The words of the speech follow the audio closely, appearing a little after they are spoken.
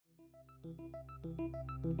Welcome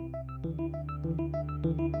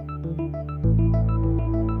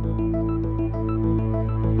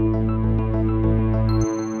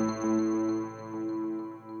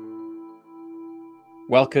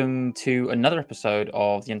to another episode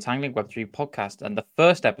of the Untangling Web3 podcast, and the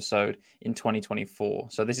first episode in 2024.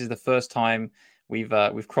 So this is the first time we've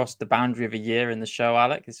crossed the boundary of a year in the show,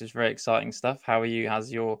 Alec. This is very exciting stuff. How are you?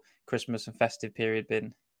 How's your Christmas and festive period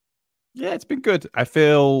been? Yeah, it's been good. I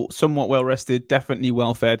feel somewhat well rested, definitely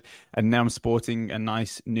well fed, and now I'm sporting a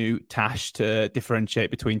nice new tash to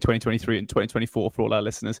differentiate between 2023 and 2024 for all our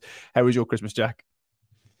listeners. How was your Christmas, Jack?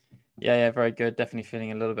 Yeah, very good. Definitely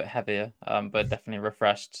feeling a little bit heavier, but definitely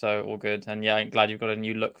refreshed. So all good. And yeah, I'm glad you've got a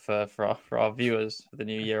new look for our viewers for the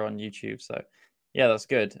new year on YouTube. So yeah, that's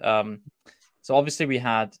good. So obviously we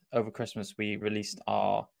had over Christmas we released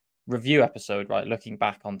our review episode, right? Looking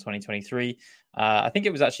back on 2023. I think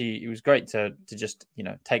it was great to just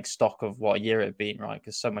take stock of what year it had been, right?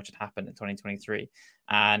 Because so much had happened in 2023,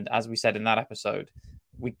 and as we said in that episode,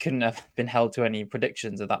 we couldn't have been held to any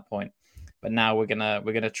predictions at that point. But now we're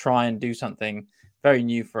gonna try and do something very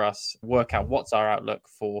new for us, work out what's our outlook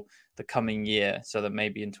for the coming year, so that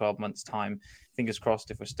maybe in 12 months' time, fingers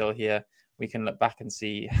crossed, if we're still here, we can look back and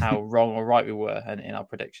see how wrong or right we were in our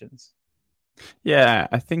predictions. Yeah,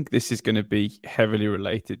 I think this is going to be heavily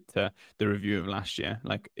related to the review of last year.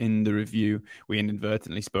 Like in the review, we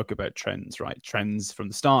inadvertently spoke about trends, right? Trends from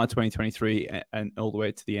the start of 2023 and all the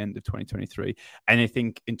way to the end of 2023. And I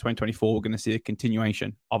think in 2024, we're going to see a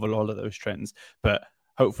continuation of a lot of those trends. But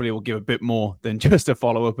hopefully we'll give a bit more than just a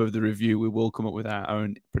follow-up of the review. We will come up with our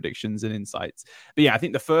own predictions and insights. But yeah, I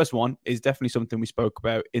think the first one is definitely something we spoke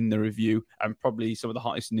about in the review and probably some of the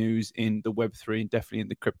hottest news in the Web3 and definitely in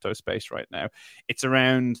the crypto space right now. It's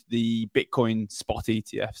around the Bitcoin spot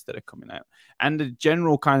ETFs that are coming out and the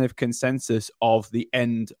general kind of consensus of the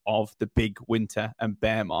end of the big winter and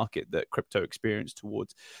bear market that crypto experienced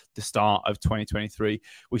towards the start of 2023.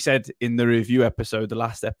 We said in the review episode, the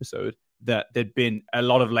last episode, that there'd been a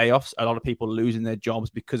lot of layoffs, a lot of people losing their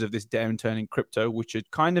jobs because of this downturn in crypto, which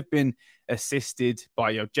had kind of been assisted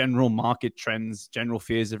by general market trends, general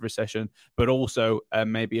fears of recession, but also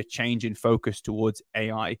maybe a change in focus towards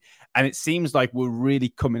AI. And it seems like we're really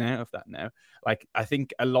coming out of that now. Like, I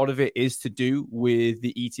think a lot of it is to do with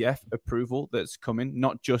the ETF approval that's coming,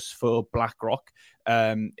 not just for BlackRock.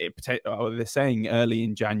 They're saying early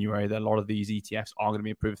in January that a lot of these ETFs are going to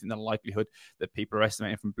be approved. In the likelihood that people are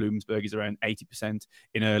estimating from Bloomberg is around 80%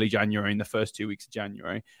 in early January, in the first 2 weeks of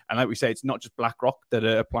January. And like we say, it's not just BlackRock that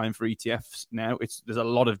are applying for ETFs now. There's a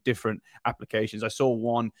lot of different applications. I saw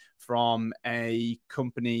one from a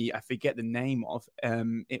company, I forget the name of,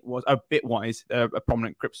 it was Bitwise, a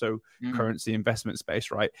prominent cryptocurrency investment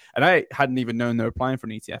space, right? And I hadn't even known they were applying for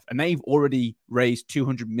an ETF, and they've already raised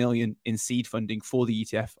 200 million in seed funding for the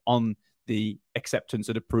ETF on the acceptance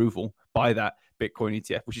and approval by that Bitcoin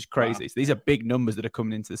ETF, which is crazy. Wow. So these are big numbers that are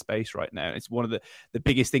coming into the space right now. It's one of the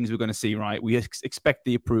biggest things we're going to see, right? We expect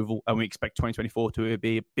the approval, and we expect 2024 to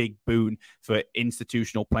be a big boon for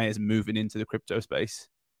institutional players moving into the crypto space.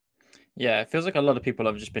 Yeah, it feels like a lot of people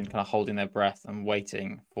have just been kind of holding their breath and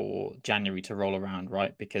waiting for January to roll around,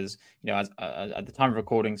 right? Because, as at the time of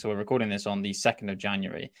recording, so we're recording this on the 2nd of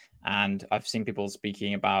January, and I've seen people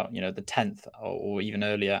speaking about, the 10th or even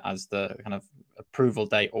earlier as the kind of approval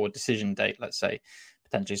date or decision date, let's say,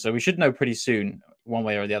 potentially. So we should know pretty soon, one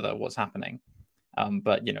way or the other, what's happening.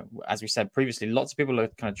 But, as we said previously, lots of people are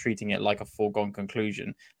kind of treating it like a foregone conclusion.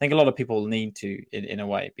 I think a lot of people need to, in a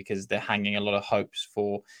way, because they're hanging a lot of hopes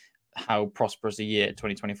for how prosperous a year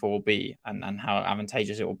 2024 will be and how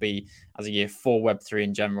advantageous it will be as a year for Web3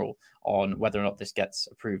 in general on whether or not this gets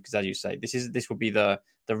approved. Because as you say, this will be the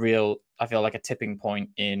real, I feel like, a tipping point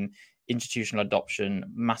in institutional adoption,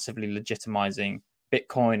 massively legitimizing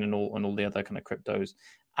Bitcoin and all the other kind of cryptos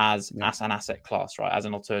as an asset class, right? As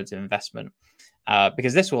an alternative investment.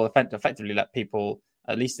 Because this will effectively let people,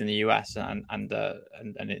 at least in the US and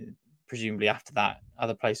presumably after that,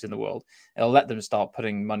 other places in the world, it'll let them start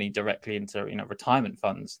putting money directly into retirement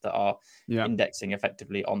funds that are indexing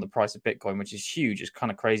effectively on the price of Bitcoin, which is huge. It's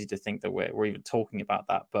kind of crazy to think that we're even talking about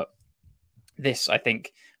that, but this, I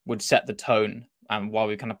think, would set the tone. And while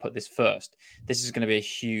we kind of put this first, this is going to be a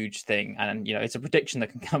huge thing, and it's a prediction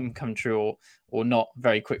that can come true or not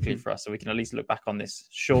very quickly for us. So we can at least look back on this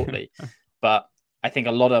shortly. But I think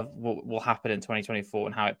a lot of what will happen in 2024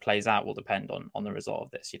 and how it plays out will depend on the result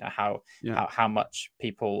of this. How much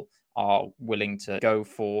people are willing to go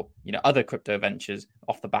for other crypto ventures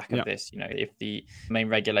off the back of this. If the main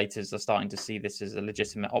regulators are starting to see this as a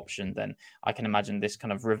legitimate option, then I can imagine this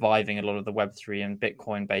kind of reviving a lot of the Web3 and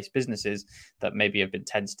Bitcoin based businesses that maybe have been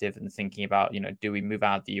tentative and thinking about, do we move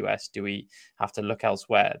out of the US? Do we have to look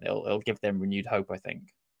elsewhere? It'll give them renewed hope, I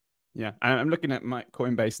think. Yeah, I'm looking at my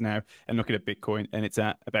Coinbase now and looking at Bitcoin, and it's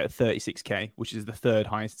at about 36K, which is the third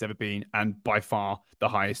highest it's ever been, and by far the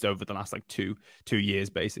highest over the last like two years,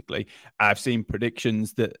 basically. I've seen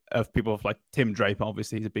predictions that of people like Tim Draper,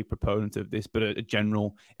 obviously he's a big proponent of this, but a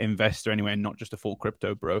general investor anyway, not just a full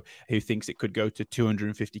crypto bro, who thinks it could go to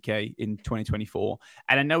 250K in 2024.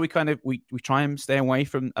 And I know we try and stay away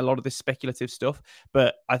from a lot of this speculative stuff,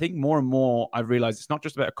 but I think more and more I've realized it's not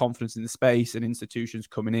just about confidence in the space and institutions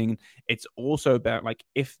coming in. It's also about like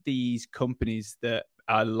if these companies that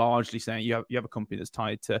are largely saying you have a company that's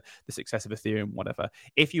tied to the success of Ethereum, whatever.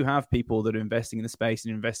 If you have people that are investing in the space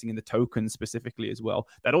and investing in the tokens specifically as well,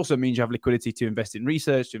 that also means you have liquidity to invest in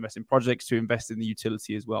research, to invest in projects, to invest in the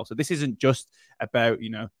utility as well. So this isn't just about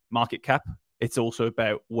market cap. It's also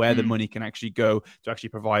about where the money can actually go to actually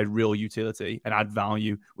provide real utility and add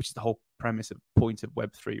value, which is the whole premise of point of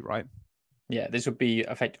Web3, right? Yeah, this would be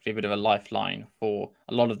effectively a bit of a lifeline for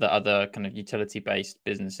a lot of the other kind of utility-based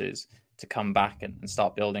businesses to come back and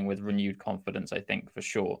start building with renewed confidence, I think, for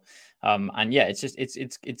sure. And yeah,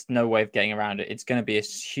 it's no way of getting around it. It's going to be a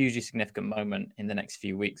hugely significant moment in the next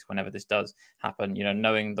few weeks whenever this does happen.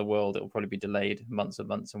 Knowing the world, it will probably be delayed months and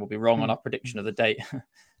months, and we'll be wrong on our prediction of the date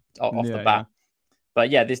off the bat. Yeah. But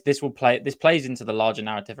yeah, this plays into the larger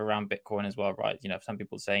narrative around Bitcoin as well, right? Some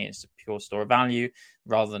people saying it's a pure store of value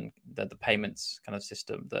rather than the payments kind of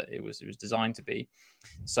system that it was designed to be.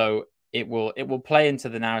 So it will play into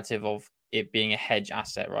the narrative of it being a hedge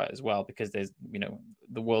asset, right, as well, because there's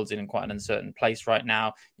the world's in quite an uncertain place right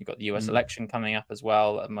now. You've got the US election coming up as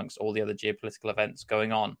well, amongst all the other geopolitical events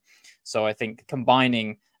going on. So I think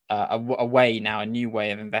combining a new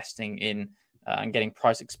way of investing in and getting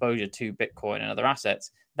price exposure to Bitcoin and other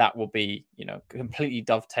assets, that will be, completely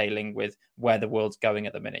dovetailing with where the world's going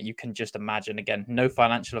at the minute. You can just imagine, again, no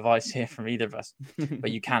financial advice here from either of us,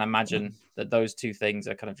 but you can imagine that those two things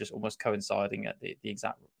are kind of just almost coinciding at the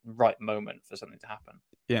exact right moment for something to happen.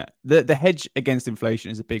 Yeah, the hedge against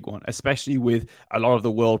inflation is a big one, especially with a lot of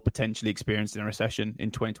the world potentially experiencing a recession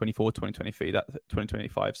in 2024,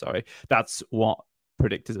 2025, sorry. That's what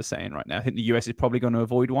predictors are saying right now. I think the US is probably going to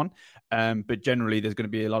avoid one, but generally there's going to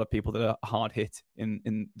be a lot of people that are hard hit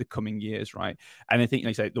in the coming years, right? And I think,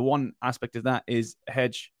 like I say, the one aspect of that is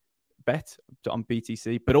hedge bet on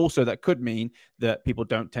BTC, but also that could mean that people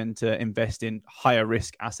don't tend to invest in higher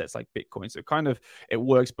risk assets like Bitcoin. So kind of it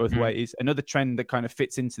works both ways. Another trend that kind of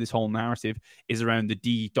fits into this whole narrative is around the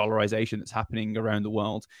de-dollarization that's happening around the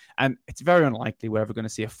world. And it's very unlikely we're ever going to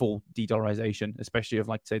see a full de-dollarization, especially of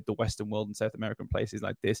like, say, the Western world and South American places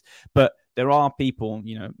like this. But there are people,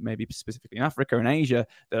 maybe specifically in Africa and Asia,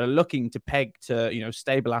 that are looking to peg to,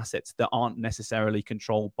 stable assets that aren't necessarily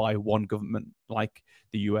controlled by one government like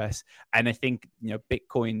the US. And I think,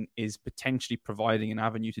 Bitcoin is potentially providing an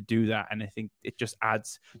avenue to do that. And I think it just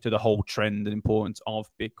adds to the whole trend and importance of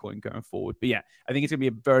Bitcoin going forward. But yeah, I think it's going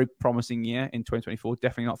to be a very promising year in 2024.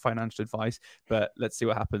 Definitely not financial advice, but let's see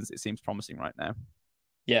what happens. It seems promising right now.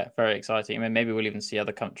 Yeah, very exciting. I mean, maybe we'll even see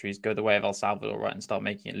other countries go the way of El Salvador, right, and start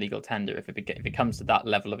making it legal tender. If it comes to that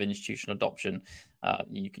level of institutional adoption,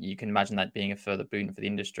 you can imagine that being a further boon for the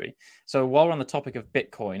industry. So while we're on the topic of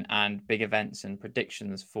Bitcoin and big events and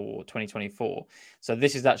predictions for 2024, so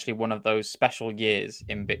this is actually one of those special years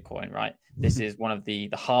in Bitcoin, right? This is one of the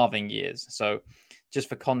halving years. So just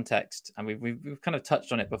for context, and we've kind of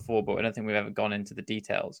touched on it before, but I don't think we've ever gone into the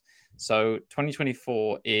details. So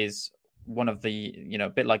 2024 is one of the, a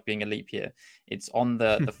bit like being a leap year. It's on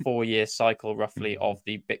the 4-year cycle roughly of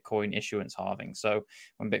the Bitcoin issuance halving. So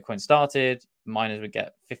when Bitcoin started, miners would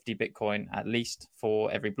get 50 Bitcoin at least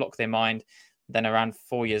for every block they mined. Then around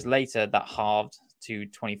 4 years later, that halved to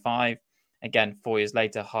 25. Again, 4 years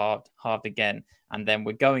later, halved again. And then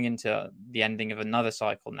we're going into the ending of another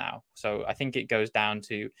cycle now. So I think it goes down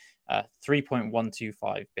to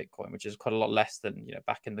 3.125 Bitcoin, which is quite a lot less than,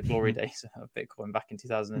 back in the glory days of Bitcoin back in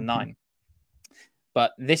 2009.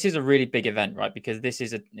 But this is a really big event, right? Because this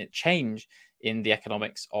is a change in the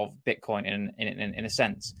economics of Bitcoin in a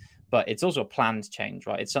sense. But it's also a planned change,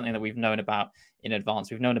 right? It's something that we've known about in advance.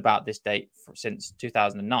 We've known about this date since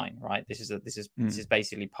 2009, right? This is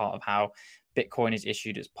basically part of how Bitcoin is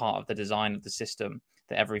issued as part of the design of the system,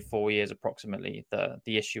 that every 4 years approximately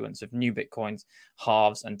the issuance of new Bitcoins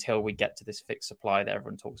halves until we get to this fixed supply that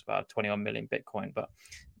everyone talks about, 21 million Bitcoin. But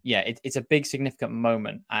yeah, it's a big significant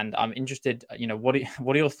moment, and I'm interested, what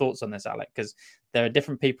are your thoughts on this, Alec? Because there are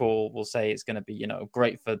different people will say it's going to be,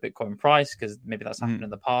 great for the Bitcoin price because maybe that's happened in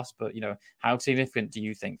the past, but how significant do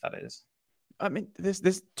you think that is? I mean,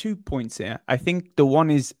 there's 2 points here. I think the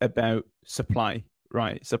one is about supply,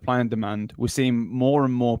 right? Supply and demand. We're seeing more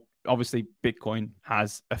and more. Obviously, Bitcoin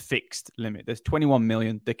has a fixed limit. There's 21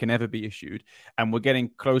 million that can ever be issued, and we're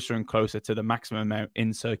getting closer and closer to the maximum amount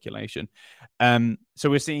in circulation. So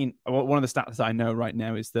we're seeing one of the stats that I know right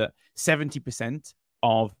now is that 70%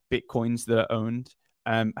 of Bitcoins that are owned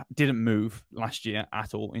didn't move last year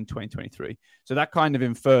at all in 2023. So that kind of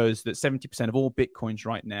infers that 70% of all Bitcoins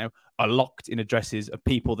right now are locked in addresses of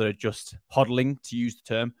people that are just hodling, to use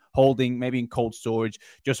the term, holding, maybe in cold storage,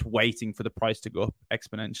 just waiting for the price to go up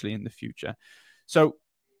exponentially in the future. So,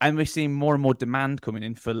 and we're seeing more and more demand coming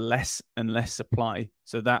in for less and less supply.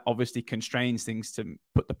 So that obviously constrains things to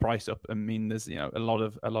put the price up. I mean, there's a lot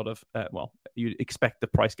of well, you expect the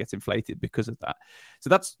price gets inflated because of that. So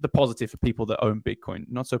that's the positive for people that own Bitcoin.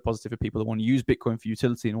 Not so positive for people that want to use Bitcoin for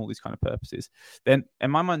utility and all these kind of purposes. Then, in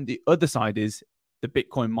my mind, the other side is the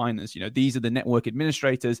Bitcoin miners. These are the network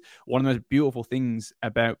administrators. One of the most beautiful things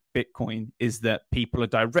about Bitcoin is that people are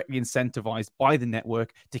directly incentivized by the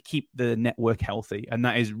network to keep the network healthy. And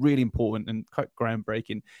that is really important and quite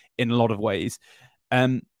groundbreaking in a lot of ways.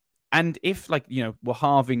 And if we're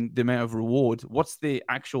halving the amount of reward, what's the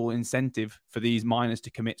actual incentive for these miners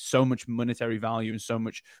to commit so much monetary value and so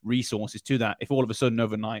much resources to that? If all of a sudden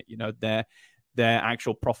overnight, their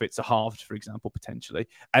actual profits are halved, for example, potentially.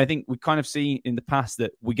 And I think we kind of see in the past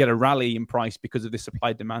that we get a rally in price because of the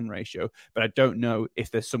supply-demand ratio, but I don't know if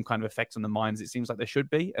there's some kind of effect on the mines. It seems like there should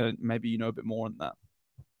be, and maybe you know a bit more on that.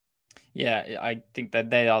 Yeah, I think that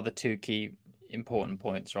they are the two key important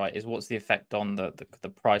points, right? Is what's the effect on the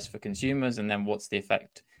price for consumers, and then what's the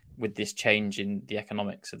effect with this change in the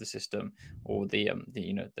economics of the system, or the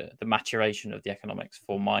maturation of the economics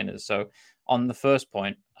for miners. So on the first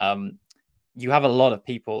point, you have a lot of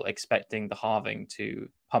people expecting the halving to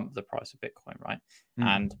pump the price of Bitcoin, right?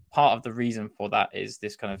 And part of the reason for that is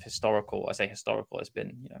this kind of historical, I say historical, it's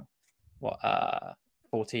been,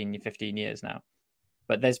 14, 15 years now.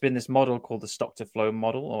 But there's been this model called the stock to flow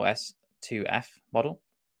model, or S2F model.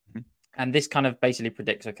 And this kind of basically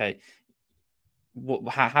predicts, okay,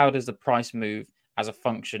 how does the price move as a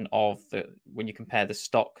function of when you compare the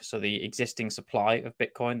stock, so the existing supply of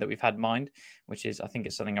Bitcoin that we've had mined, which is, I think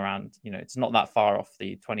it's something around, it's not that far off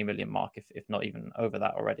the 20 million mark, if not even over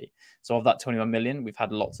that already. So of that 21 million, we've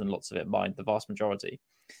had lots and lots of it mined, the vast majority.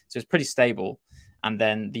 So it's pretty stable. And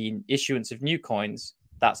then the issuance of new coins,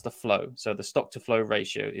 that's the flow. So the stock to flow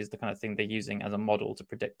ratio is the kind of thing they're using as a model to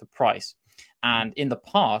predict the price. And in the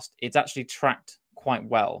past, it's actually tracked quite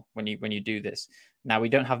well when you do this. Now, we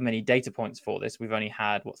don't have many data points for this. We've only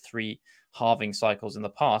had 3 halving cycles in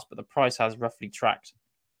the past, but the price has roughly tracked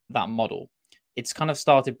that model. It's kind of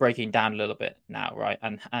started breaking down a little bit now, right?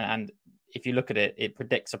 And if you look at it, it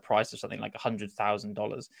predicts a price of something like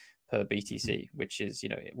 $100,000 per BTC, which is,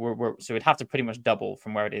 so it'd have to pretty much double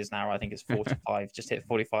from where it is now. I think it's 45, just hit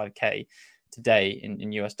 45K today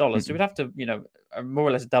in US dollars. So we'd have to, more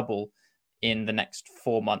or less double in the next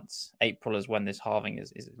 4 months. April is when this halving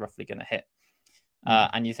is roughly going to hit.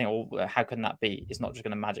 And you think, well, how can that be? It's not just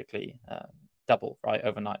going to magically double, right,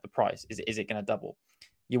 overnight, the price. Is it going to double?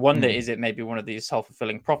 You wonder, is it maybe one of these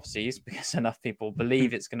self-fulfilling prophecies because enough people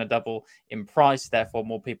believe it's going to double in price, therefore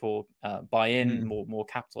more people buy in, more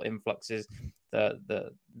capital influxes,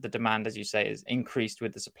 the demand, as you say, is increased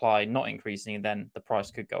with the supply not increasing, and then the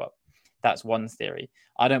price could go up. That's one theory.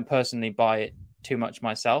 I don't personally buy it too much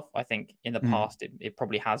myself. I think in the past it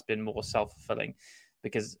probably has been more self-fulfilling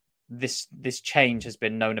because this change has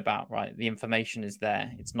been known about, right? The information is there.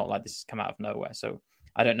 It's not like this has come out of nowhere. So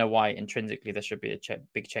I don't know why intrinsically there should be a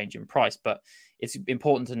big change in price, but it's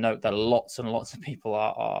important to note that lots and lots of people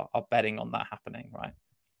are betting on that happening, right?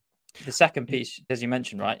 The second piece, as you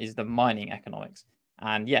mentioned, right, is the mining economics.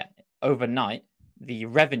 And yeah, overnight, the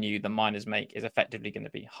revenue the miners make is effectively going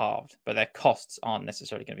to be halved, but their costs aren't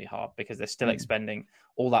necessarily going to be halved because they're still expending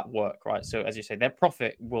all that work, right? So as you say, their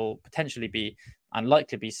profit will potentially be and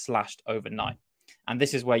likely be slashed overnight. And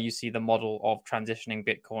this is where you see the model of transitioning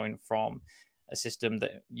Bitcoin from a system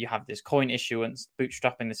that you have this coin issuance,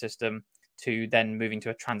 bootstrapping the system, to then moving to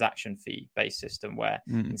a transaction fee based system where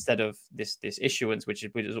instead of this issuance, which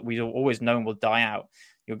we've always known will die out,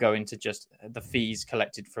 you'll go into just the fees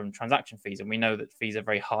collected from transaction fees. And we know that fees are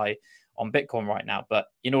very high on Bitcoin right now. But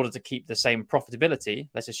in order to keep the same profitability,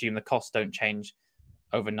 let's assume the costs don't change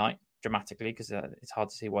overnight dramatically, because it's hard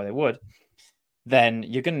to see why they would, then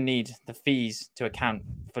you're going to need the fees to account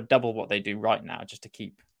for double what they do right now just to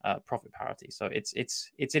keep profit parity. So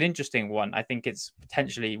it's an interesting one. I think it's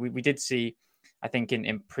potentially, we did see, I think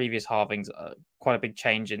in previous halvings, quite a big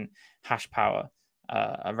change in hash power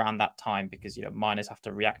around that time, because miners have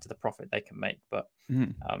to react to the profit they can make. But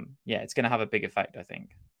yeah, it's going to have a big effect, I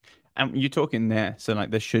think. And you're talking there, so like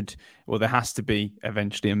there has to be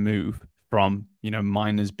eventually a move from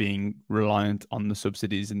miners being reliant on the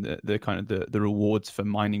subsidies and the kind of the rewards for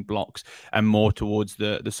mining blocks, and more towards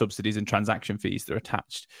the subsidies and transaction fees that are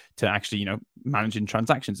attached to actually managing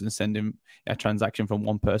transactions and sending a transaction from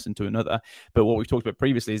one person to another. But what we've talked about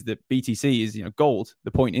previously is that BTC is gold.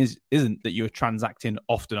 The point isn't that you're transacting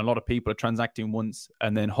often. A lot of people are transacting once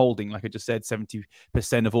and then holding. Like I just said, 70%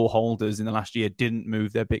 of all holders in the last year didn't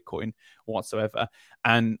move their Bitcoin whatsoever.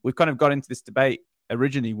 And we've kind of got into this debate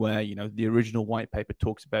originally where the original white paper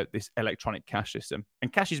talks about this electronic cash system,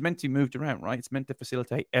 and cash is meant to be moved around, right? It's meant to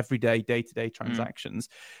facilitate everyday day-to-day transactions.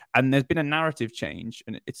 And there's been a narrative change,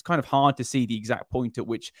 and it's kind of hard to see the exact point at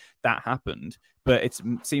which that happened, but it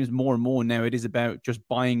seems more and more now it is about just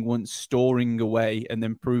buying once, storing away, and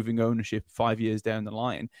then proving ownership 5 years down the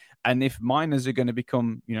line. And if miners are going to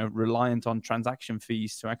become reliant on transaction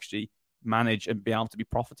fees to actually manage and be able to be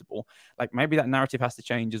profitable, like maybe that narrative has to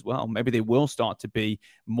change as well. Maybe they will start to be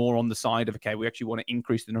more on the side of, okay, we actually want to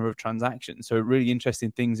increase the number of transactions. So really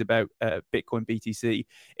interesting things about Bitcoin BTC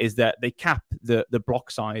is that they cap the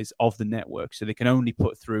block size of the network, so they can only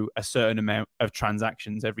put through a certain amount of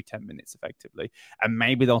transactions every 10 minutes effectively. And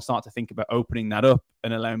maybe they'll start to think about opening that up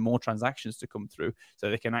and allowing more transactions to come through,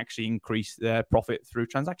 so they can actually increase their profit through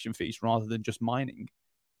transaction fees rather than just mining.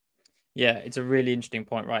 Yeah, it's a really interesting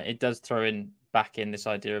point, right? It does throw back in this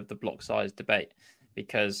idea of the block size debate,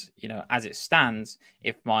 because, as it stands,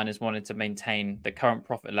 if miners wanted to maintain the current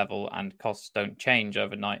profit level and costs don't change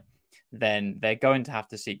overnight, then they're going to have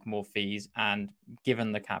to seek more fees. And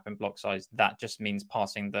given the cap in block size, that just means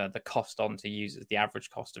passing the cost on to users. The average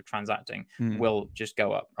cost of transacting will just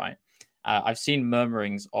go up, right? I've seen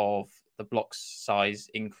murmurings of the block size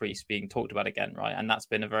increase being talked about again, right? And that's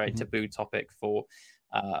been a very taboo topic for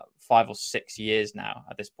 5 or 6 years now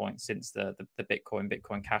at this point, since the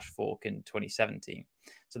Bitcoin Cash fork in 2017.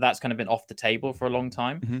 So that's kind of been off the table for a long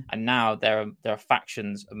time. And now there are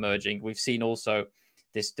factions emerging. We've seen also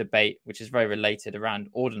this debate, which is very related, around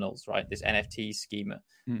ordinals, right? This NFT schema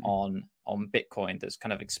on Bitcoin that's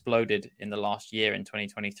kind of exploded in the last year in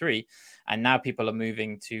 2023. And now people are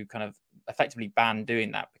moving to kind of effectively ban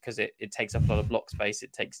doing that, because it takes up a lot of block space.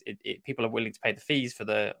 People are willing to pay the fees for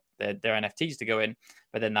their NFTs to go in,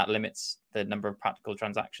 but then that limits the number of practical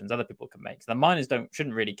transactions other people can make. So the miners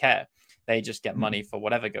shouldn't really care. They just get money for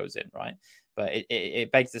whatever goes in, right? But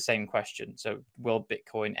it begs the same question. So will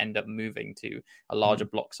Bitcoin end up moving to a larger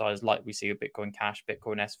block size like we see with Bitcoin Cash,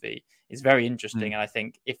 Bitcoin SV? It's very interesting. And I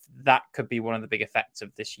think if that could be one of the big effects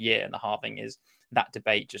of this year and the halving, is that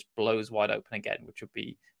debate just blows wide open again, which would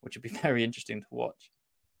be very interesting to watch.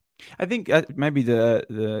 I think maybe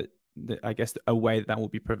I guess a way that will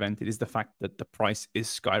be prevented is the fact that the price is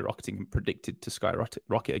skyrocketing and predicted to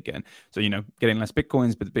skyrocket again. So, getting less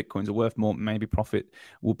Bitcoins, but the Bitcoins are worth more, maybe profit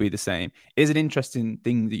will be the same. Is an interesting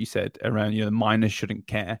thing that you said around, the miners shouldn't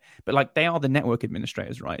care, but like, they are the network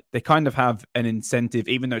administrators, right? They kind of have an incentive,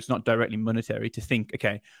 even though it's not directly monetary, to think,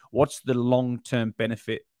 okay, what's the long-term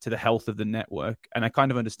benefit to the health of the network? And I kind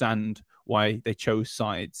of understand why they chose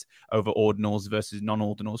sides over ordinals versus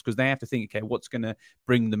non-ordinals, because they have to think, okay, what's going to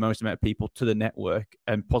bring the most amount of people to the network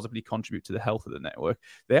and possibly contribute to the health of the network.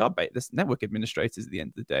 They are this network administrators at the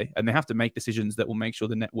end of the day, and they have to make decisions that will make sure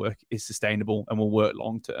the network is sustainable and will work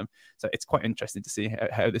long term. So it's quite interesting to see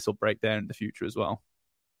how this will break down in the future as well.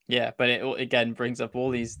 Yeah, but it again brings up all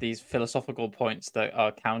these philosophical points that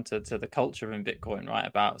are counter to the culture in Bitcoin, right?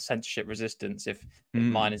 About censorship resistance. If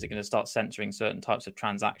miners are going to start censoring certain types of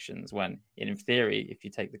transactions, when in theory, if you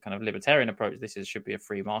take the kind of libertarian approach, should be a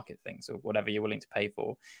free market thing. So whatever you're willing to pay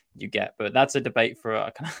for, you get. But that's a debate for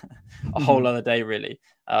a whole other day, really.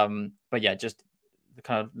 But yeah, just the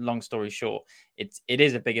kind of long story short, it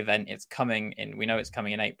is a big event. It's coming in. We know it's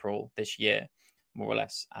coming in April this year, more or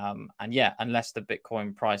less. And yeah, unless the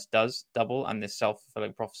Bitcoin price does double and this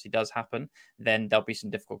self-fulfilling prophecy does happen, then there'll be some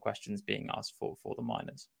difficult questions being asked for the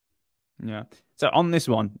miners. Yeah. So on this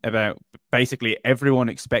one, about basically everyone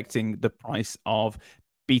expecting the price of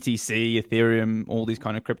BTC, Ethereum, all these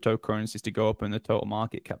kind of cryptocurrencies to go up and the total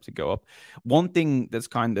market cap to go up. One thing that's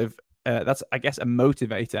kind of that's, I guess, a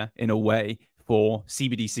motivator in a way for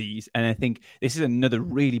CBDCs. And I think this is another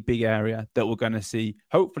really big area that we're going to see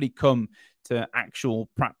hopefully come to actual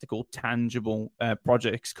practical tangible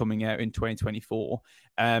projects coming out in 2024.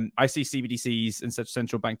 I see CBDCs and such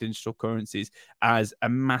central bank digital currencies as a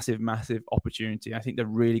massive opportunity. I think they're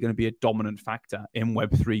really going to be a dominant factor in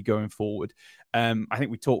Web3 going forward. I think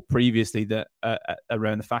we talked previously that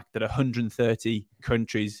around the fact that 130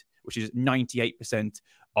 countries, which is 98%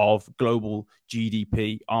 of global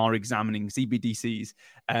GDP, are examining CBDCs.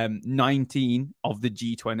 19 of the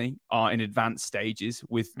G20 are in advanced stages,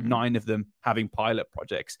 with 9 of them having pilot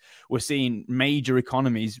projects. We're seeing major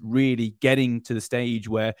economies really getting to the stage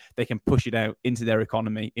where they can push it out into their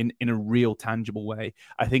economy in a real tangible way.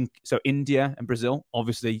 I think so. India and Brazil,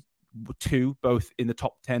 obviously, both in the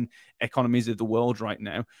top 10 economies of the world right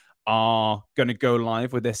now, are going to go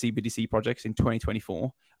live with their CBDC projects in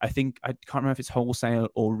 2024. I think, I can't remember if it's wholesale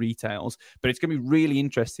or retails, but it's going to be really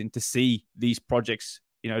interesting to see these projects,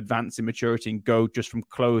 advance in maturity and go just from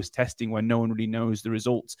closed testing where no one really knows the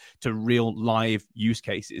results to real live use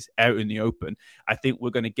cases out in the open. I think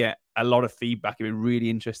we're going to get a lot of feedback. It'll be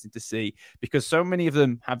really interesting to see, because so many of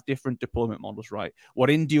them have different deployment models, right?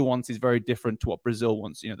 What India wants is very different to what Brazil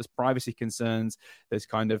wants. There's privacy concerns, there's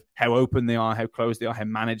kind of how open they are, how closed they are, how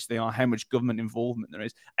managed they are, how much government involvement there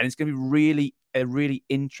is. And it's going to be a really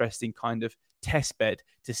interesting kind of test bed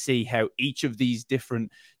to see how each of these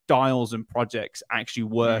different dials and projects actually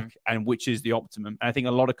work and which is the optimum. And I think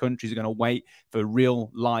a lot of countries are going to wait for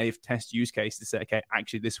real live test use case to say, okay,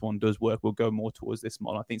 actually this one does work. We'll go more towards this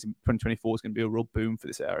model. I think 2024 is going to be a real boom for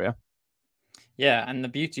this area. Yeah, and the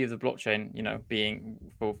beauty of the blockchain, being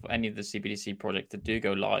for any of the CBDC projects that do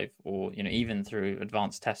go live, or even through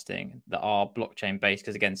advanced testing that are blockchain based,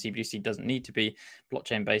 because again, CBDC doesn't need to be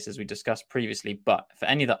blockchain based as we discussed previously, but for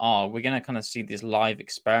any that are, we're going to kind of see this live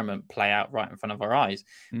experiment play out right in front of our eyes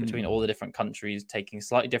between all the different countries taking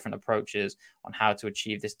slightly different approaches on how to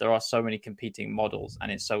achieve this. There are so many competing models,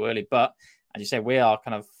 and it's so early, but as you say, we are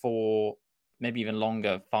kind of 4, maybe even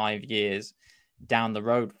longer, 5 years down the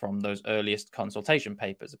road from those earliest consultation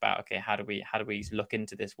papers about, okay, how do we look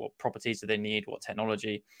into this? What properties do they need? What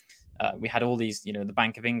technology? We had all these, the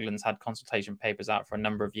Bank of England's had consultation papers out for a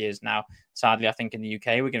number of years now. Sadly, I think in the UK,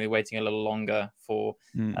 we're going to be waiting a little longer for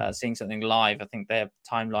seeing something live. I think their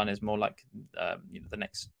timeline is more like, the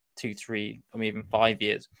next 2, 3, or even 5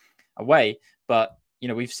 years away. But,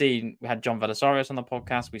 we had John Velisarius on the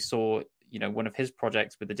podcast. We saw, one of his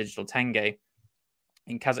projects with the digital tenge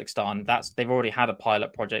in Kazakhstan. They've already had a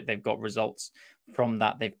pilot project. They've got results from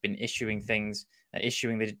that. They've been issuing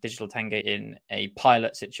the digital tenge in a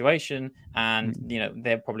pilot situation, and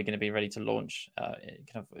they're probably going to be ready to launch kind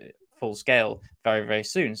of full scale very, very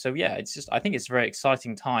soon. So yeah, I think it's a very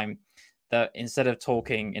exciting time that instead of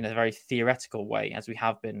talking in a very theoretical way, as we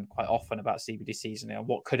have been quite often about CBDCs and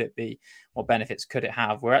what could it be, what benefits could it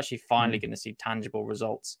have, we're actually finally going to see tangible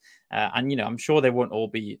results. And I'm sure they won't all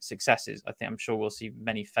be successes. I'm sure we'll see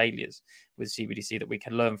many failures with CBDC that we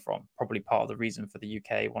can learn from. Probably part of the reason for the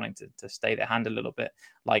UK wanting to stay their hand a little bit,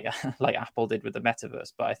 like Apple did with the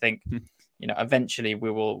metaverse. But I think eventually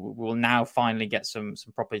we will now finally get some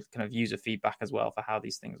proper kind of user feedback as well for how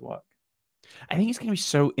these things work. I think it's going to be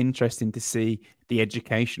so interesting to see the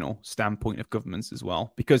educational standpoint of governments as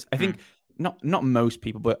well, because I think not most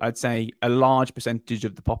people, but I'd say a large percentage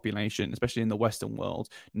of the population, especially in the Western world,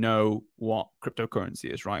 know what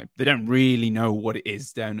cryptocurrency is, right? They don't really know what it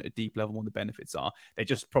is down at a deep level, what the benefits are. They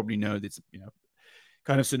just probably know that it's,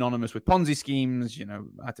 kind of synonymous with Ponzi schemes,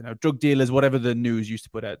 I don't know, drug dealers, whatever the news used to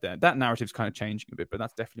put out there. That narrative's kind of changing a bit, but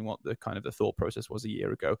that's definitely what the kind of the thought process was a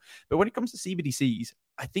year ago. But when it comes to CBDCs,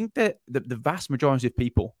 I think that the vast majority of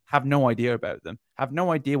people have no idea about them, have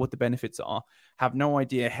no idea what the benefits are, have no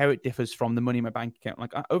idea how it differs from the money in my bank account.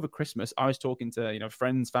 Like over Christmas, I was talking to,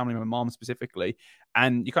 friends, family, my mom specifically,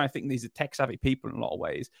 and you kind of think these are tech savvy people in a lot of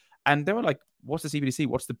ways. And they were like, what's the CBDC?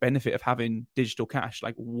 What's the benefit of having digital cash?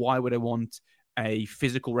 Like, why would I want a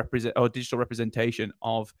physical digital representation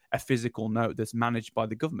of a physical note that's managed by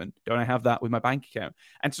the government? Don't I have that with my bank account?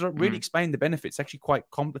 And to really explain the benefits, actually quite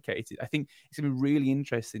complicated. I think it's going to be really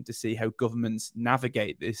interesting to see how governments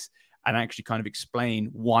navigate this and actually kind of explain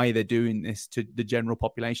why they're doing this to the general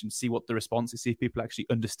population, see what the response is, see if people actually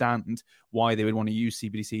understand why they would want to use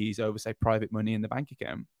CBDCs over, say, private money in the bank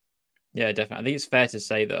account. Yeah, definitely. I think it's fair to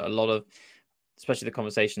say that a lot of, especially the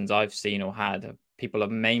conversations I've seen or had, people are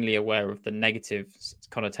mainly aware of the negative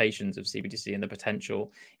connotations of CBDC and the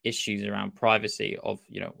potential issues around privacy of,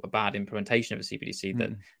 a bad implementation of a CBDC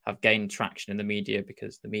that have gained traction in the media,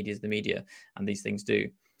 because the media is the media and these things do.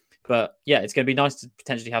 But yeah, it's going to be nice to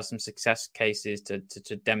potentially have some success cases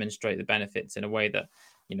to demonstrate the benefits in a way that,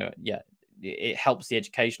 it helps the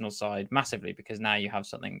educational side massively, because now you have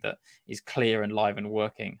something that is clear and live and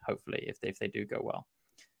working, hopefully, if they do go well.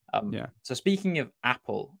 So speaking of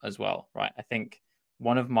Apple as well, right? I think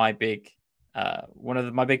one of my big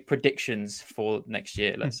predictions for next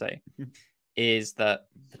year, let's say, is that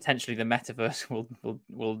potentially the metaverse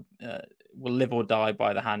will live or die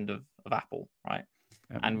by the hand of Apple, right?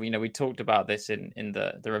 And we talked about this in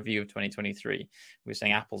the review of 2023. We were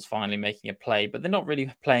saying Apple's finally making a play, but they're not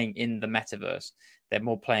really playing in the metaverse. They're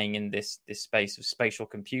more playing in this space of spatial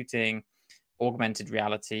computing, augmented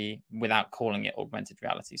reality, without calling it augmented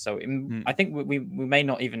reality. So I think we may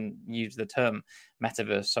not even use the term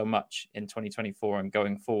metaverse so much in 2024 and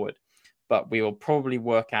going forward, but we will probably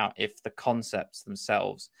work out if the concepts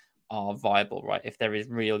themselves are viable, right? If there is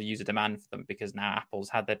real user demand for them, because now Apple's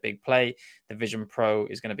had their big play. The Vision Pro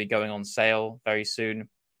is going to be going on sale very soon.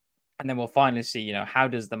 And then we'll finally see, how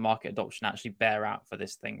does the market adoption actually bear out for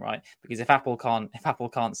this thing, right? Because if Apple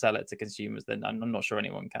can't sell it to consumers, then I'm not sure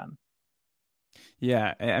anyone can.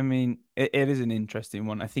 Yeah, I mean, it is an interesting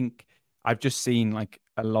one. I think I've just seen like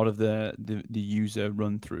a lot of the user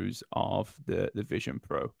run throughs of the Vision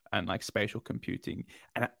Pro and like spatial computing,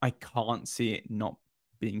 and I can't see it not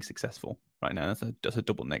being successful right now. That's a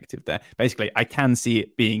double negative there. Basically, I can see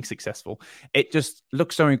it being successful. It just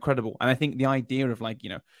looks so incredible, and I think the idea of like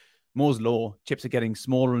Moore's law, chips are getting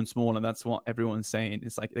smaller and smaller. That's what everyone's saying.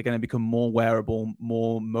 It's like they're going to become more wearable,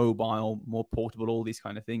 more mobile, more portable, all these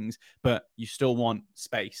kind of things. But you still want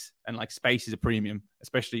space, and like space is a premium.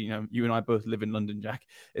 Especially, you and I both live in London, Jack.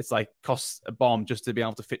 It's like costs a bomb just to be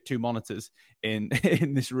able to fit 2 monitors in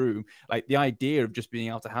this room. Like the idea of just being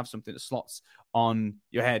able to have something that slots on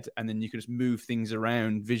your head, and then you can just move things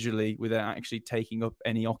around visually without actually taking up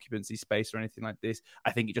any occupancy space or anything like this.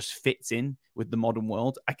 I think it just fits in with the modern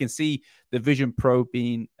world. I can see the Vision Pro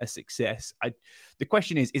being a success. The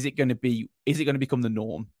question is it going to become the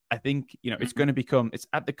norm? I think, it's going to become, it's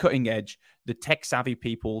at the cutting edge. The tech savvy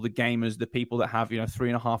people, the gamers, the people that have,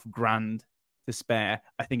 $3,500 to spare,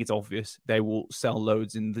 I think it's obvious they will sell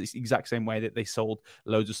loads in the exact same way that they sold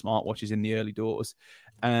loads of smartwatches in the early doors.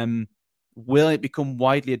 Will it become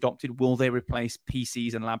widely adopted? Will they replace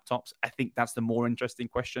PCs and laptops? I think that's the more interesting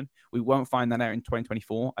question. We won't find that out in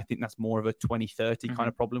 2024. I think that's more of a 2030 kind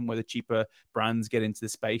of problem, where the cheaper brands get into the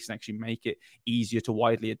space and actually make it easier to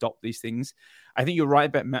widely adopt these things. I think you're right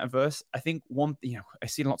about metaverse. I think I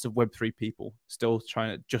see lots of Web3 people still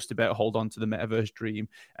trying to just about hold on to the metaverse dream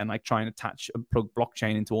and like trying to attach and plug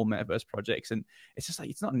blockchain into all metaverse projects. And it's just like,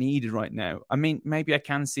 it's not needed right now. I mean, maybe I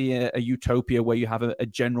can see a utopia where you have a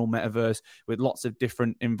general metaverse with lots of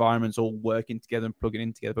different environments all working together and plugging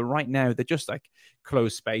in together. But right now, they're just like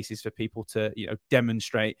closed spaces for people to,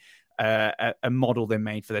 demonstrate a model they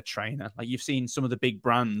made for their trainer. Like you've seen some of the big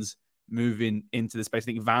brands moving into the space. I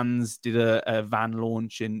think Vans did a van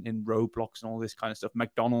launch in Roblox and all this kind of stuff.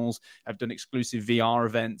 McDonald's have done exclusive VR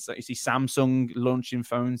events. Like you see Samsung launching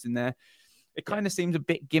phones in there. It kind of seems a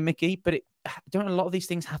bit gimmicky, but don't a lot of these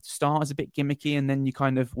things have to start as a bit gimmicky, and then you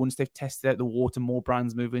kind of, once they've tested out the water, more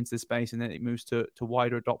brands move into the space, and then it moves to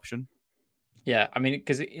wider adoption. Yeah, I mean,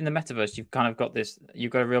 because in the metaverse, you've kind of got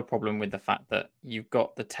you've got a real problem with the fact that you've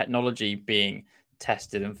got the technology being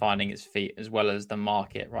tested and finding its feet, as well as the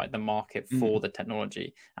market, right? The market for the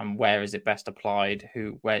technology, and where is it best applied?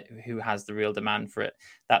 Who has the real demand for it?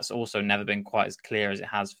 That's also never been quite as clear as it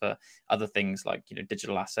has for other things like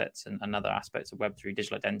digital assets and other aspects of Web3,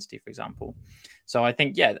 digital identity, for example. So I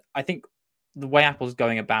think the way Apple's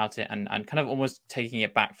going about it and kind of almost taking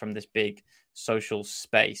it back from this big social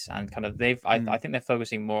space, and kind of I think they're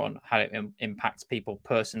focusing more on how it impacts people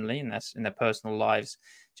personally in their personal lives,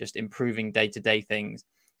 just improving day-to-day things,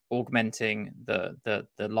 augmenting the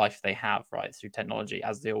life they have, right, through technology,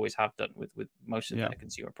 as they always have done with most of their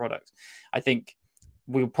consumer products. I think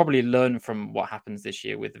we'll probably learn from what happens this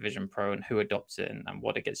year with the Vision Pro and who adopts it and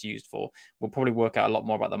what it gets used for. We'll probably work out a lot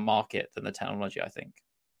more about the market than the technology, I think.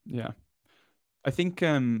 Yeah. I think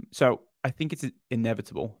so. I think it's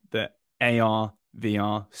inevitable that AR,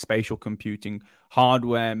 VR, spatial computing,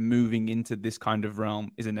 hardware moving into this kind of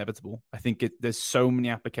realm is inevitable. I think there's so many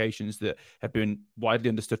applications that have been widely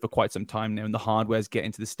understood for quite some time now, and the hardware's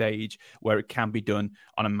getting to the stage where it can be done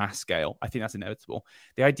on a mass scale. I think that's inevitable.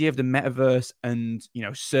 The idea of the metaverse and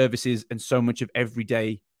services and so much of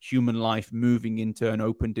everyday human life moving into an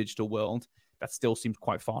open digital world, that still seems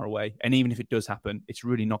quite far away. And even if it does happen, it's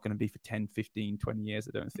really not going to be for 10, 15, 20 years,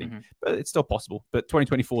 I don't think. But it's still possible. But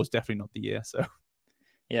 2024 is definitely not the year. So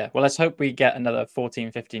yeah, well, let's hope we get another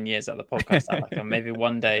 14, 15 years at the podcast, Alec, and maybe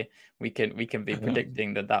one day we can be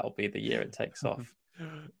predicting that will be the year it takes off.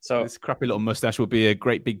 So this crappy little mustache will be a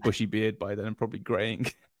great big bushy beard by then, and probably graying.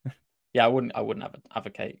 Yeah, I wouldn't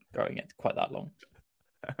advocate growing it quite that long.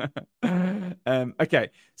 Okay,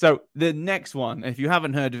 so the next one, if you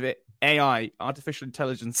haven't heard of it, AI, artificial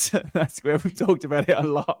intelligence. That's where we've talked about it a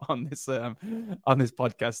lot on this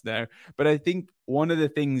podcast now. But I think one of the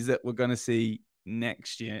things that we're going to see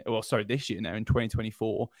next year, well, sorry, this year now in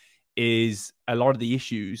 2024, is a lot of the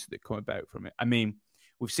issues that come about from it. I mean,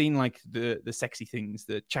 we've seen like the sexy things,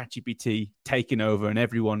 the ChatGPT taking over and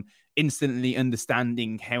everyone instantly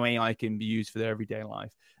understanding how AI can be used for their everyday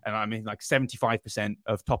life. And I mean, like 75%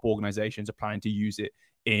 of top organizations are planning to use it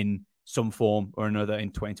in some form or another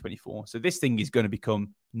in 2024. So this thing is going to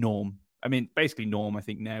become norm. I mean, basically norm, I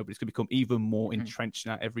think now, but it's going to become even more entrenched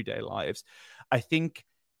in our everyday lives. I think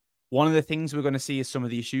one of the things we're going to see is some of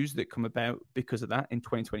the issues that come about because of that in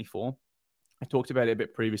 2024. I talked about it a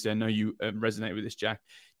bit previously. I know you resonate with this, Jack.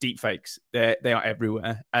 Deepfakes, they are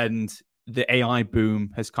everywhere. And the AI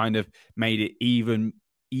boom has kind of made it even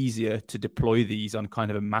easier to deploy these on kind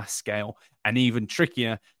of a mass scale, and even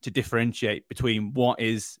trickier to differentiate between what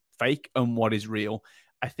is fake and what is real.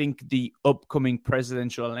 I think the upcoming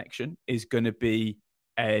presidential election is going to be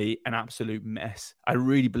an absolute mess. I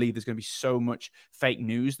really believe there's going to be so much fake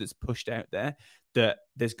news that's pushed out there that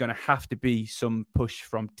there's going to have to be some push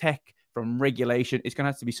from tech, from regulation. It's going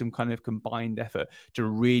to have to be some kind of combined effort to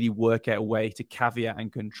really work out a way to caveat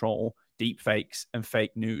and control deep fakes and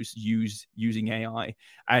fake news using AI.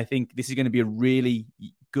 I think this is going to be a really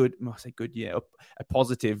good, I say good year, a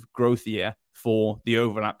positive growth year for the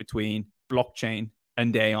overlap between blockchain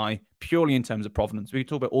and AI, purely in terms of provenance. We can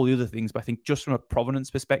talk about all the other things, but I think just from a provenance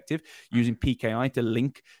perspective, using PKI to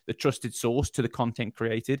link the trusted source to the content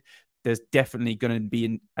created, there's definitely going to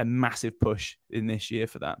be a massive push in this year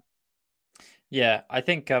for that. Yeah, I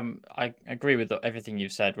think I agree with everything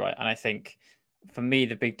you've said, right? And I think for me,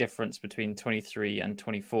 the big difference between 23 and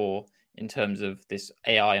 24 in terms of this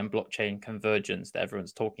AI and blockchain convergence that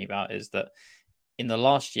everyone's talking about is that in the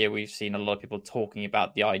last year, we've seen a lot of people talking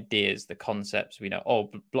about the ideas, the concepts. We know,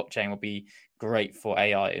 blockchain will be great for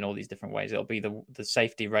AI in all these different ways. It'll be the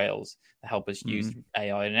safety rails that help us use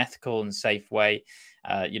AI in an ethical and safe way,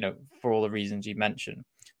 for all the reasons you mentioned.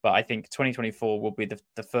 But I think 2024 will be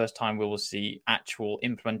the first time we will see actual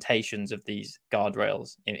implementations of these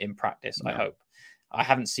guardrails in practice, I hope. I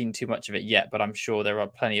haven't seen too much of it yet, but I'm sure there are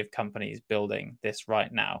plenty of companies building this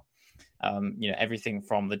right now. Everything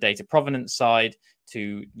from the data provenance side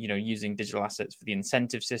to, using digital assets for the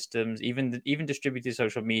incentive systems, even distributed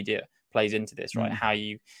social media plays into this, right? How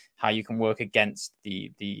you can work against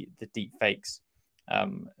the deep fakes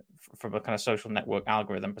from a kind of social network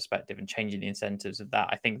algorithm perspective and changing the incentives of that.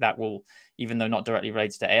 I think that will, even though not directly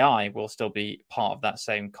related to AI, will still be part of that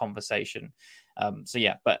same conversation.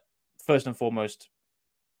 But first and foremost,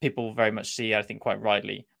 people very much see, I think quite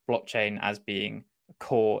rightly, blockchain as being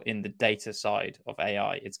core in the data side of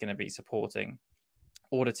AI. It's going to be supporting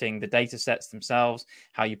auditing the data sets themselves,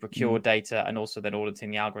 how you procure data, and also then auditing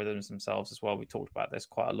the algorithms themselves as well. We talked about this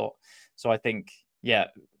quite a lot. So I think,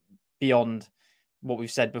 beyond what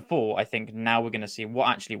we've said before, I think now we're going to see what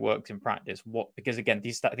actually works in practice. Because again,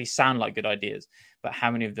 these sound like good ideas, but how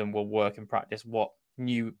many of them will work in practice? What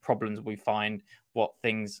new problems we find? What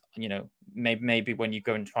things, maybe when you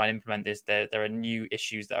go and try and implement this, there are new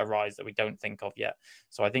issues that arise that we don't think of yet.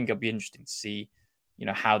 So I think it'll be interesting to see,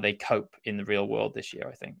 how they cope in the real world this year,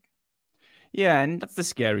 I think. Yeah, and that's the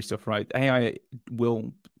scary stuff, right? AI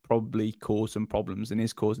will probably cause some problems and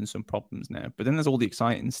is causing some problems now. But then there's all the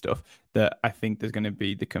exciting stuff that I think there's going to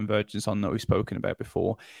be the convergence on that we've spoken about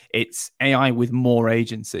before. It's AI with more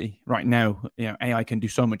agency. Right now, AI can do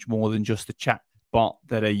so much more than just the chat bot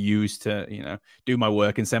that I use to, do my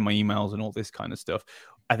work and send my emails and all this kind of stuff.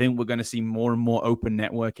 I think we're going to see more and more open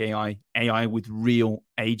network AI with real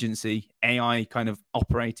agency, AI kind of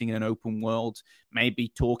operating in an open world, maybe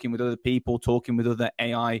talking with other people, talking with other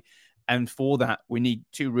AI. And for that, we need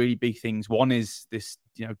two really big things. One is this,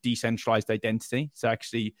 decentralized identity to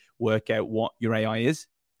actually work out what your AI is.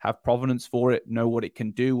 have provenance for it, know what it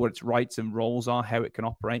can do, what its rights and roles are, how it can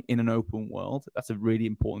operate in an open world. That's a really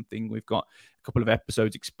important thing. We've got a couple of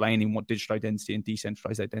episodes explaining what digital identity and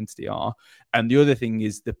decentralized identity are. And the other thing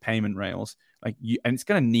is the payment rails. And it's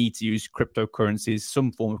going to need to use cryptocurrencies,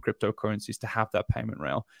 some form of cryptocurrencies, to have that payment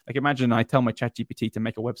rail. Like, imagine I tell my ChatGPT to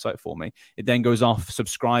make a website for me. It then goes off,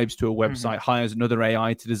 subscribes to a website, hires another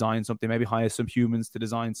AI to design something, maybe hires some humans to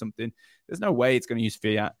design something. There's no way it's going to use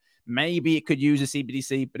fiat. Maybe it could use a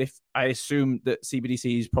CBDC, but if I assume that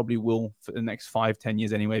CBDCs probably will, for the next 5-10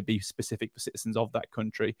 years anyway, be specific for citizens of that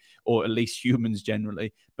country, or at least humans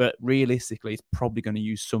generally. But realistically, it's probably going to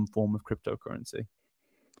use some form of cryptocurrency.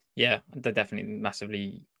 Yeah, they're definitely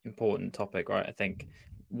massively important topic, right? I think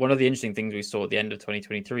one of the interesting things we saw at the end of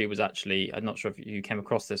 2023 was actually, I'm not sure if you came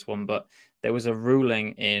across this one, but there was a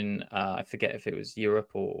ruling in, I forget if it was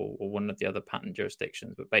Europe or one of the other patent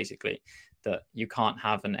jurisdictions, but basically that you can't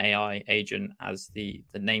have an AI agent as the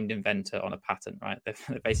named inventor on a patent, right?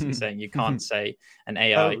 They're basically saying you can't say an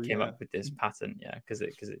AI came up with this patent, yeah, because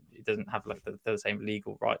it doesn't have like the same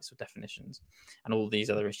legal rights or definitions and all these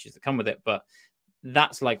other issues that come with it. But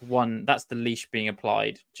that's like that's the leash being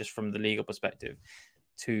applied just from the legal perspective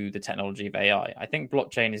to the technology of AI. I think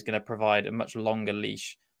blockchain is going to provide a much longer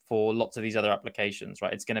leash for lots of these other applications,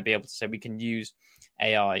 right? It's going to be able to say we can use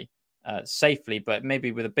AI safely, but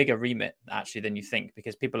maybe with a bigger remit actually than you think,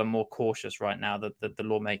 because people are more cautious right now. The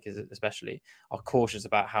lawmakers especially are cautious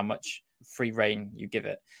about how much free reign you give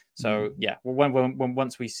it. So yeah, when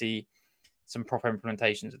once we see some proper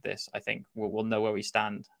implementations of this, I think we'll know where we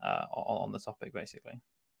stand on the topic, basically.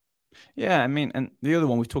 Yeah, I mean, and the other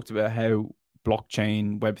one, we've talked about how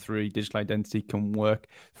blockchain, Web3, digital identity can work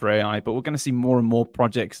for AI, but we're going to see more and more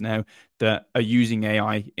projects now that are using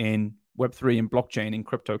AI in Web3 and blockchain and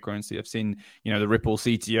cryptocurrency. I've seen, the Ripple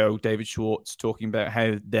CTO, David Schwartz, talking about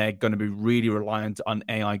how they're going to be really reliant on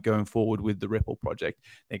AI going forward with the Ripple project.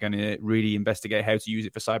 They're going to really investigate how to use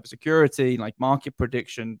it for cybersecurity, like market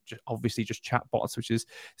prediction, obviously just chatbots, which is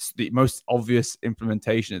the most obvious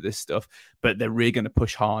implementation of this stuff. But they're really going to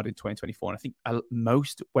push hard in 2024. And I think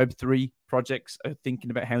most Web3 projects are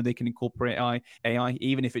thinking about how they can incorporate AI,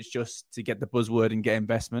 even if it's just to get the buzzword and get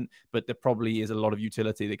investment. But there probably is a lot of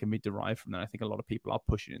utility that can be derived from that. I think a lot of people are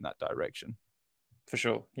pushing in that direction. For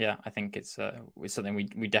sure. Yeah, I think it's something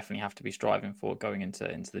we definitely have to be striving for going into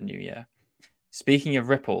the new year. Speaking of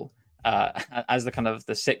Ripple, as the kind of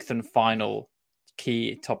the sixth and final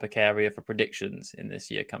key topic area for predictions in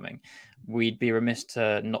this year coming, we'd be remiss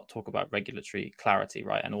to not talk about regulatory clarity,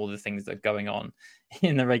 right? And all the things that are going on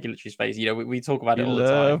in the regulatory space. We talk about it all the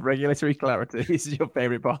time. Regulatory clarity. This is your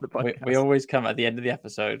favorite part of the podcast. We always come at the end of the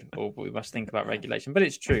episode, or we must think about regulation, but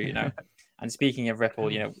it's true, And speaking of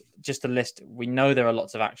Ripple, just a list, we know there are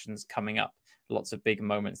lots of actions coming up, lots of big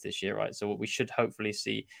moments this year, right? So we should hopefully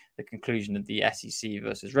see the conclusion of the SEC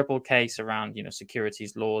versus Ripple case around,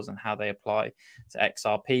 securities laws and how they apply to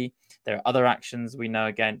XRP. There are other actions we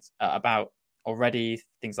know about already,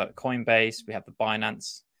 things like Coinbase. We have the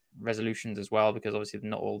Binance resolutions as well, because obviously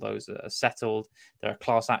not all those are settled. There are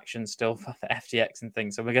class actions still for FTX and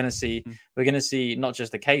things. So we're going to see not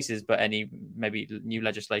just the cases, but any maybe new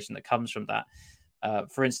legislation that comes from that.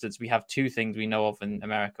 For instance, we have two things we know of in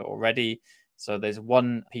America already. So there's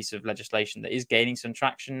one piece of legislation that is gaining some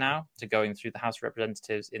traction now to going through the House of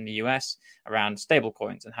Representatives in the US around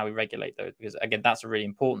stablecoins and how we regulate those, because again, that's a really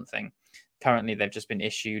important thing. Currently, they've just been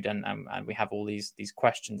issued, and we have all these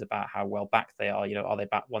questions about how well backed they are. Are they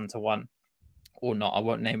backed 1-to-1 or not? I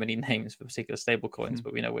won't name any names for particular stablecoins,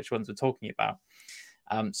 but we know which ones we're talking about.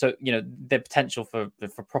 So the potential for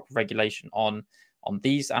proper regulation on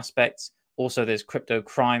these aspects. Also, there's crypto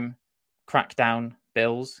crime crackdown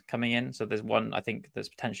bills coming in. So there's one, I think, that's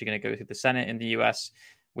potentially going to go through the Senate in the US,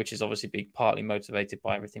 which is obviously being partly motivated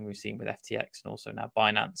by everything we've seen with FTX and also now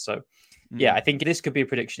Binance. So yeah, I think this could be a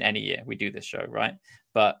prediction any year we do this show, right?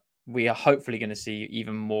 But we are hopefully going to see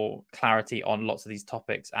even more clarity on lots of these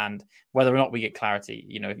topics, and whether or not we get clarity,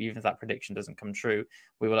 even if that prediction doesn't come true,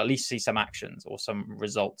 we will at least see some actions or some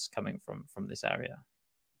results coming from this area.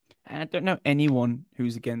 And I don't know anyone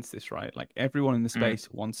who's against this, right? Like, everyone in the space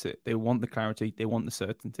wants it. They want the clarity. They want the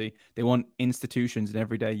certainty. They want institutions and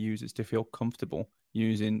everyday users to feel comfortable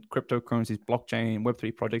using cryptocurrencies, blockchain,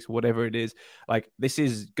 Web3 projects, whatever it is. Like, this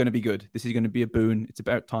is going to be good. This is going to be a boon. It's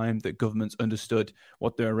about time that governments understood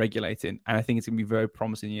what they're regulating. And I think it's going to be a very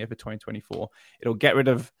promising year for 2024. It'll get rid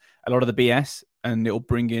of a lot of the BS, and it'll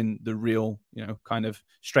bring in the real, kind of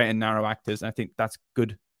straight and narrow actors. And I think that's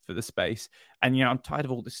good for the space. And I'm tired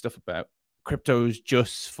of all this stuff about crypto's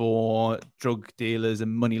just for drug dealers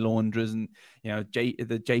and money launderers. And,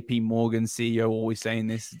 the JP Morgan CEO always saying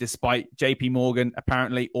this, despite JP Morgan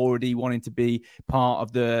apparently already wanting to be part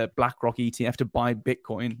of the BlackRock ETF to buy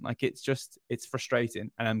Bitcoin. Like, it's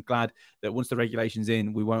frustrating. And I'm glad that once the regulation's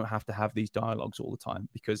in, we won't have to have these dialogues all the time,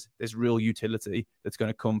 because there's real utility that's going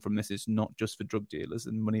to come from this. It's not just for drug dealers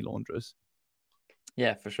and money launderers.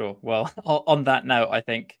 Yeah, for sure. Well, on that note, I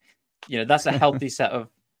think, that's a healthy set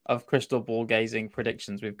of crystal ball gazing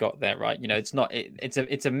predictions we've got there, right?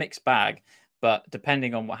 It's a mixed bag, but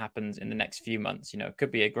depending on what happens in the next few months, it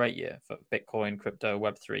could be a great year for Bitcoin, crypto,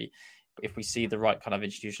 Web3. If we see the right kind of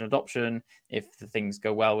institutional adoption, if the things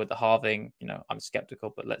go well with the halving, I'm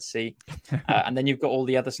skeptical, but let's see. And then you've got all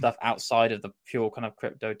the other stuff outside of the pure kind of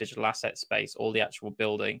crypto digital asset space, all the actual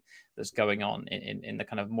building that's going on in the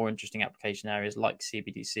kind of more interesting application areas like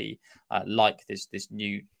CBDC, like this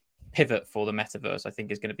new pivot for the metaverse. I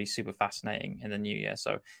think is going to be super fascinating in the new year.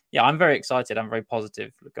 So yeah, I'm very excited. I'm very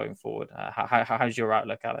positive going forward. How's your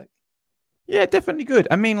outlook, Alec? Yeah, definitely good.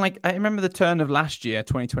 I mean, like, I remember the turn of last year,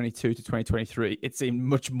 2022 to 2023, it seemed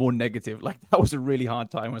much more negative. Like, that was a really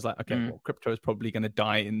hard time. I was like, okay, well, crypto is probably going to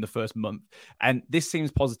die in the first month. And this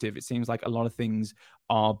seems positive. It seems like a lot of things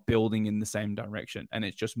are building in the same direction. And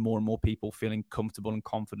it's just more and more people feeling comfortable and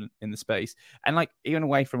confident in the space. And, like, even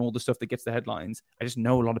away from all the stuff that gets the headlines, I just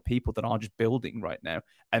know a lot of people that are just building right now.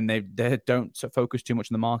 And they don't focus too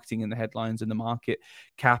much on the marketing and the headlines and the market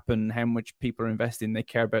cap and how much people are investing. They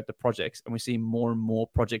care about the projects. And we see more and more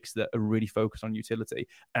projects that are really focused on utility.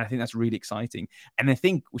 And I think that's really exciting. And I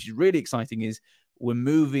think, which is really exciting, is we're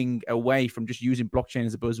moving away from just using blockchain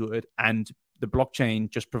as a buzzword, and the blockchain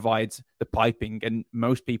just provides the piping, and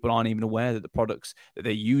most people aren't even aware that the products that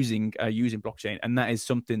they're using are using blockchain. And that is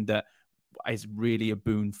something that is really a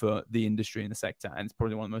boon for the industry and the sector. And it's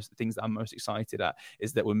probably one of the most things that I'm most excited at,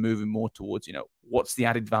 is that we're moving more towards, what's the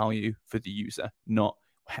added value for the user, not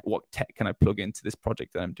what tech can I plug into this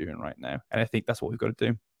project that I'm doing right now. And I think that's what we've got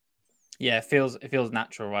to do. Yeah, it feels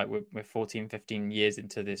natural, right? We're 14, 15 years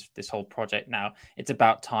into this whole project now. It's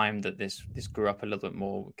about time that this grew up a little bit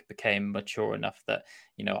more, became mature enough that,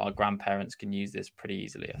 our grandparents can use this pretty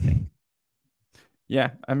easily, I think.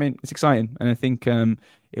 Yeah, I mean, it's exciting. And I think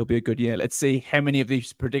it'll be a good year. Let's see how many of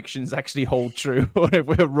these predictions actually hold true, or if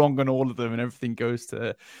we're wrong on all of them and everything goes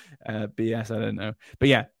to BS. I don't know. But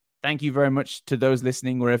yeah, thank you very much to those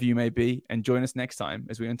listening, wherever you may be. And join us next time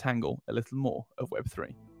as we untangle a little more of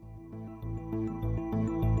Web3.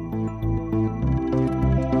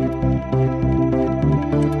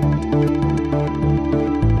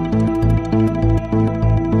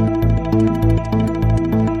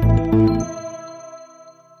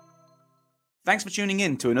 Thanks for tuning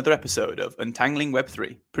in to another episode of Untangling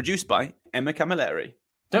Web3, produced by Emma Camilleri.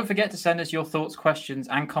 Don't forget to send us your thoughts, questions,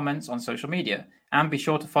 and comments on social media, and be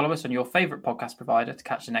sure to follow us on your favourite podcast provider to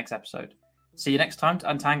catch the next episode. See you next time to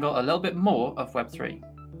untangle a little bit more of Web3.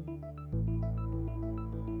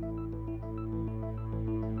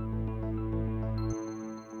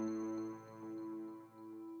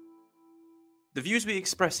 The views we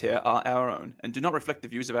express here are our own and do not reflect the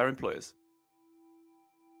views of our employers.